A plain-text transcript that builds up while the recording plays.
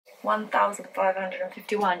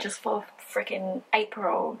1,551 just for freaking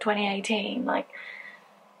April 2018. Like,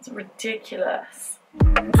 it's ridiculous.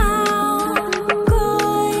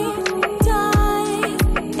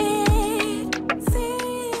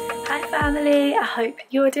 Hi family, I hope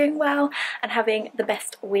you're doing well and having the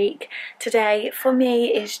best week. Today for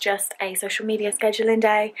me is just a social media scheduling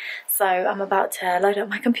day, so I'm about to load up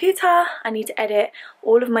my computer. I need to edit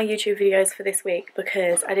all of my YouTube videos for this week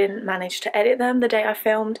because I didn't manage to edit them the day I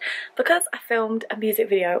filmed, because I filmed a music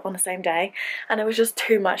video on the same day and it was just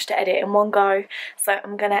too much to edit in one go. So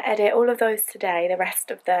I'm gonna edit all of those today, the rest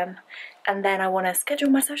of them, and then I want to schedule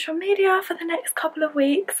my social media for the next couple of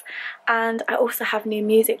weeks. And I also have new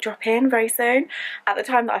music drop in very soon at the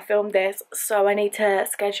time that I filmed this, so I need to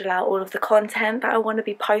schedule out all of the content that I want to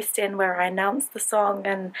be posting, where I announce the song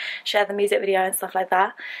and share the music video and stuff like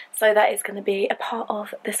that. So that is going to be a part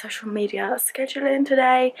of the social media scheduling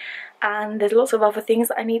today, and there's lots of other things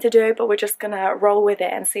that I need to do, but we're just gonna roll with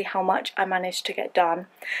it and see how much I manage to get done.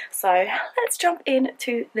 So let's jump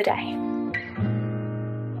into the day.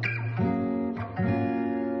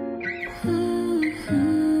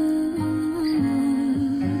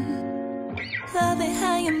 Love it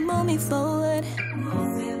how you move me forward.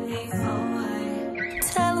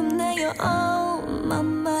 Tell them that you're on my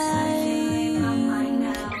mind.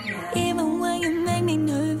 Even when you make me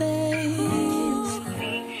nervous.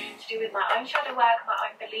 To do with my own shadow work, my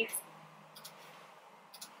own beliefs.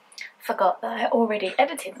 Forgot that I already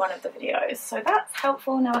edited one of the videos, so that's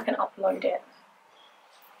helpful. Now I can upload it.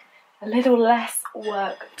 A little less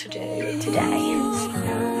work to do today.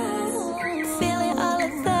 Feel it all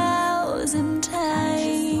 1,000 times.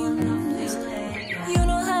 You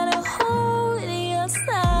know how to hold your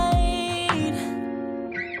side.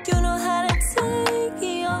 You know how to take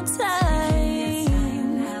your time.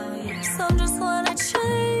 Some just wanna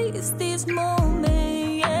chase these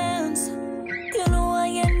moments. You know why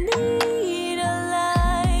you need a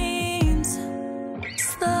lines.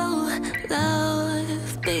 Slow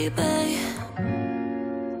love, baby.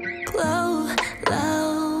 Glow,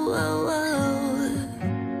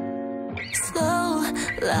 slow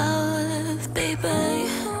love, baby.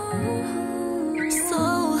 So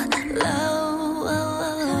low.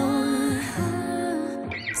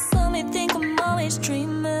 Some may think I'm always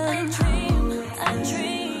dreaming. I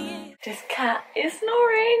dream. This cat is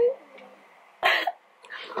snoring.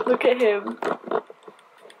 Look at him.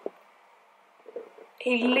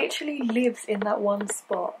 He literally lives in that one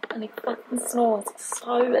spot and he fucking snores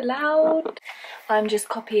so loud. I'm just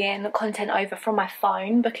copying content over from my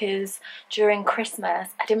phone because during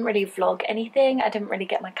Christmas I didn't really vlog anything. I didn't really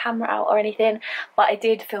get my camera out or anything, but I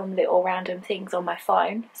did film little random things on my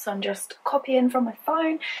phone. So I'm just copying from my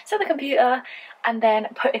phone to the computer and then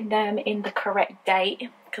putting them in the correct date,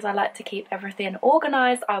 because I like to keep everything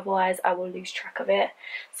organised, otherwise I will lose track of it.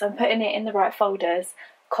 So I'm putting it in the right folders,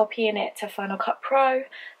 copying it to Final Cut Pro,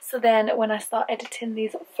 so then when I start editing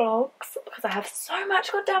these vlogs, because I have so much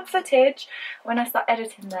goddamn footage, when I start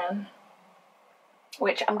editing them,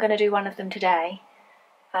 which I'm going to do one of them today,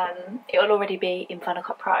 it will already be in Final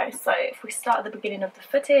Cut Pro. So if we start at the beginning of the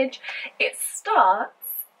footage, it starts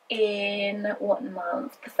in what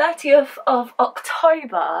month? The 30th of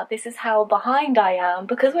October. This is how behind I am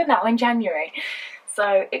because we're now in January.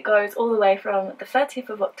 So it goes all the way from the 30th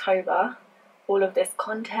of October, all of this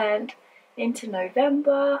content, into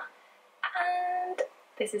November, and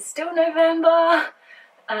this is still November,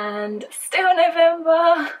 and still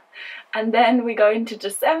November, and then we go into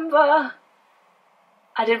December.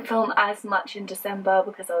 I didn't film as much in December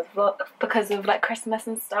because of like Christmas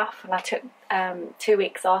and stuff, and I took 2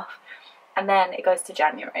 weeks off, and then it goes to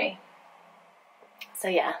January. So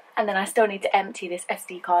yeah, and then I still need to empty this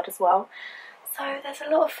SD card as well. So there's a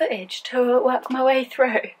lot of footage to work my way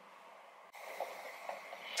through.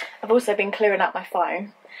 I've also been clearing up my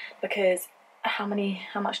phone because how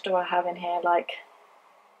much do I have in here? Like,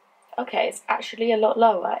 okay, it's actually a lot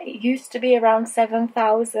lower. It used to be around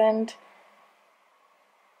 7,000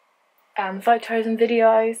 photos and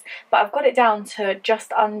videos, but I've got it down to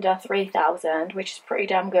just under 3,000, which is pretty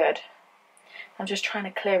damn good. I'm just trying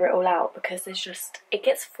to clear it all out because it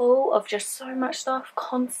gets full of just so much stuff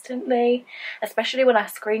constantly, especially when I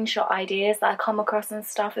screenshot ideas that I come across and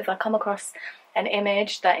stuff. If I come across an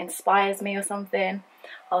image that inspires me or something,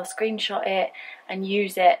 I'll screenshot it and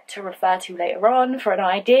use it to refer to later on for an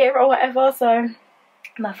idea or whatever, so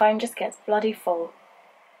my phone just gets bloody full.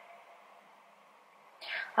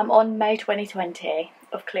 I'm on May 2020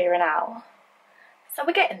 of clearing out, so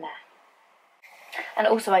we're getting there. And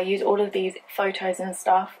also I use all of these photos and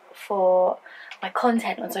stuff for my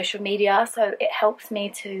content on social media, so it helps me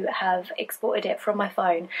to have exported it from my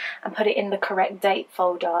phone and put it in the correct date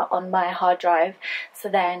folder on my hard drive, so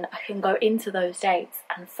then I can go into those dates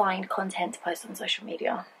and find content to post on social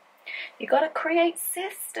media. You gotta create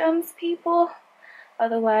systems, people,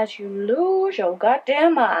 otherwise you lose your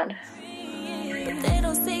goddamn mind. They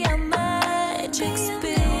don't see how much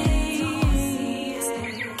experience.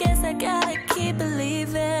 Guess I gotta keep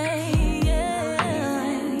believing.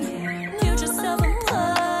 Future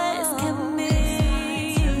self-employed can be.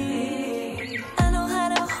 I know how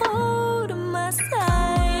to hold my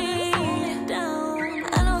side down.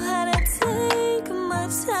 I know how to take my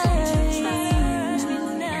time.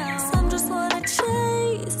 Some just wanna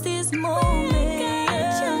chase these moments.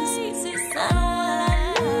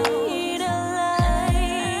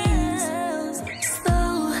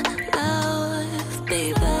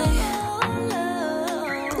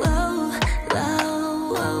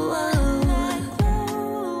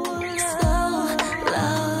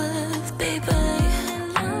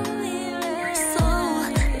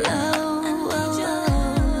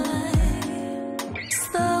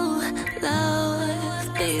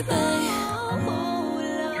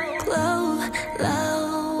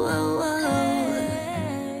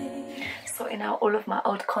 Sorting out all of my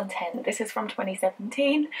old content. This is from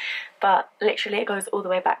 2017, but literally it goes all the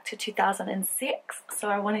way back to 2006, so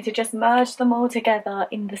I wanted to just merge them all together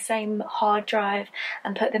in the same hard drive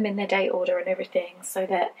and put them in their date order and everything, so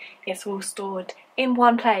that it's all stored in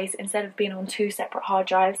one place instead of being on two separate hard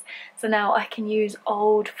drives. So now I can use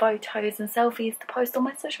old photos and selfies to post on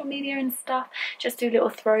my social media and stuff, just do little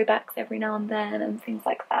throwbacks every now and then and things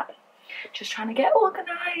like that. Just trying to get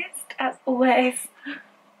organised as always.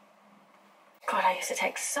 God, I used to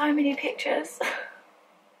take so many pictures.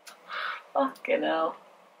 Fucking hell.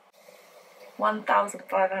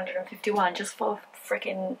 1,551 just for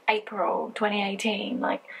freaking April 2018.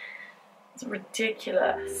 Like, it's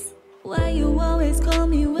ridiculous. Why you always call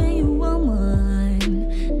me when you want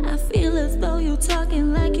mine? I feel as though you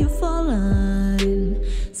talking like you fallen.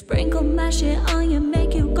 Sprinkle my shit on you,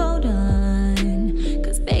 make you golden.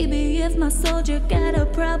 Cause baby, if my soldier got a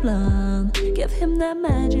problem, give him that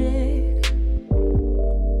magic.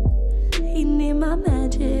 He need my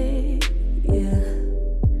magic, yeah.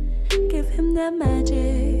 Give him that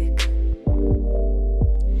magic.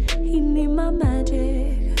 He need my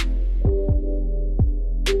magic.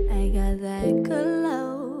 I got that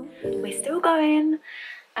glow. We're still going,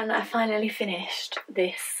 and I finally finished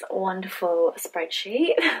this wonderful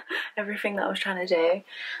spreadsheet. Everything that I was trying to do.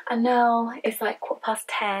 And now it's like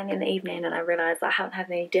 10:15 in the evening, and I realised I haven't had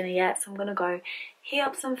any dinner yet, so I'm gonna go heat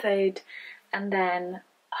up some food, and then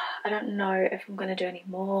I don't know if I'm gonna do any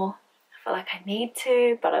more. I feel like I need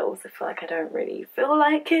to, but I also feel like I don't really feel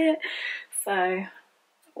like it, so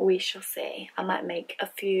we shall see. I might make a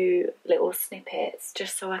few little snippets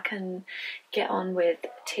just so I can get on with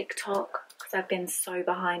TikTok, because I've been so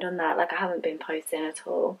behind on that. Like, I haven't been posting at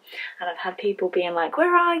all, and I've had people being like,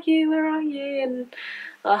 where are you, and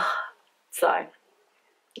so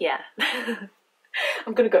yeah.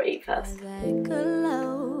 I'm gonna go eat first.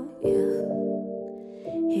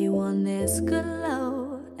 He want this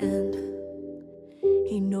glow, and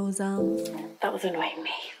he knows that was annoying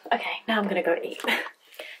me. Okay, now I'm gonna go eat.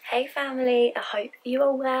 Hey family, I hope you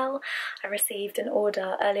are well. I received an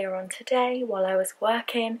order earlier on today while I was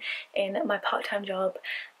working in my part-time job,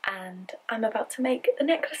 and I'm about to make the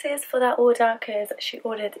necklaces for that order because she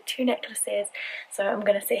ordered 2 necklaces, so I'm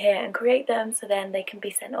gonna sit here and create them so then they can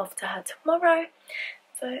be sent off to her tomorrow.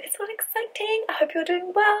 So it's all exciting. I hope you're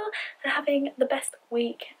doing well and having the best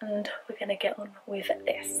week, and we're gonna get on with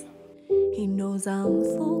this. He knows I'm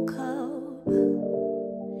full cup,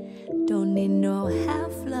 don't need no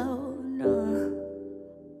half flow, no.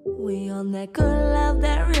 We on that good love,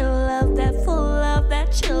 that real love, that full love,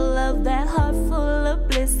 that chill love, that heart full of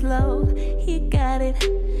bliss love. He got it,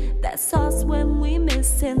 that sauce when we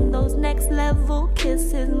missing those next level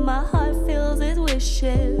kisses. My heart feels his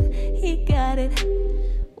wishes. He got it.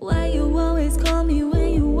 Why you always call me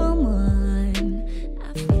when you want mine?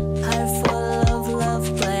 Heart full of love,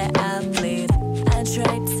 but I bleed. I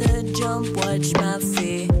tried to jump, watch my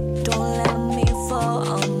feet.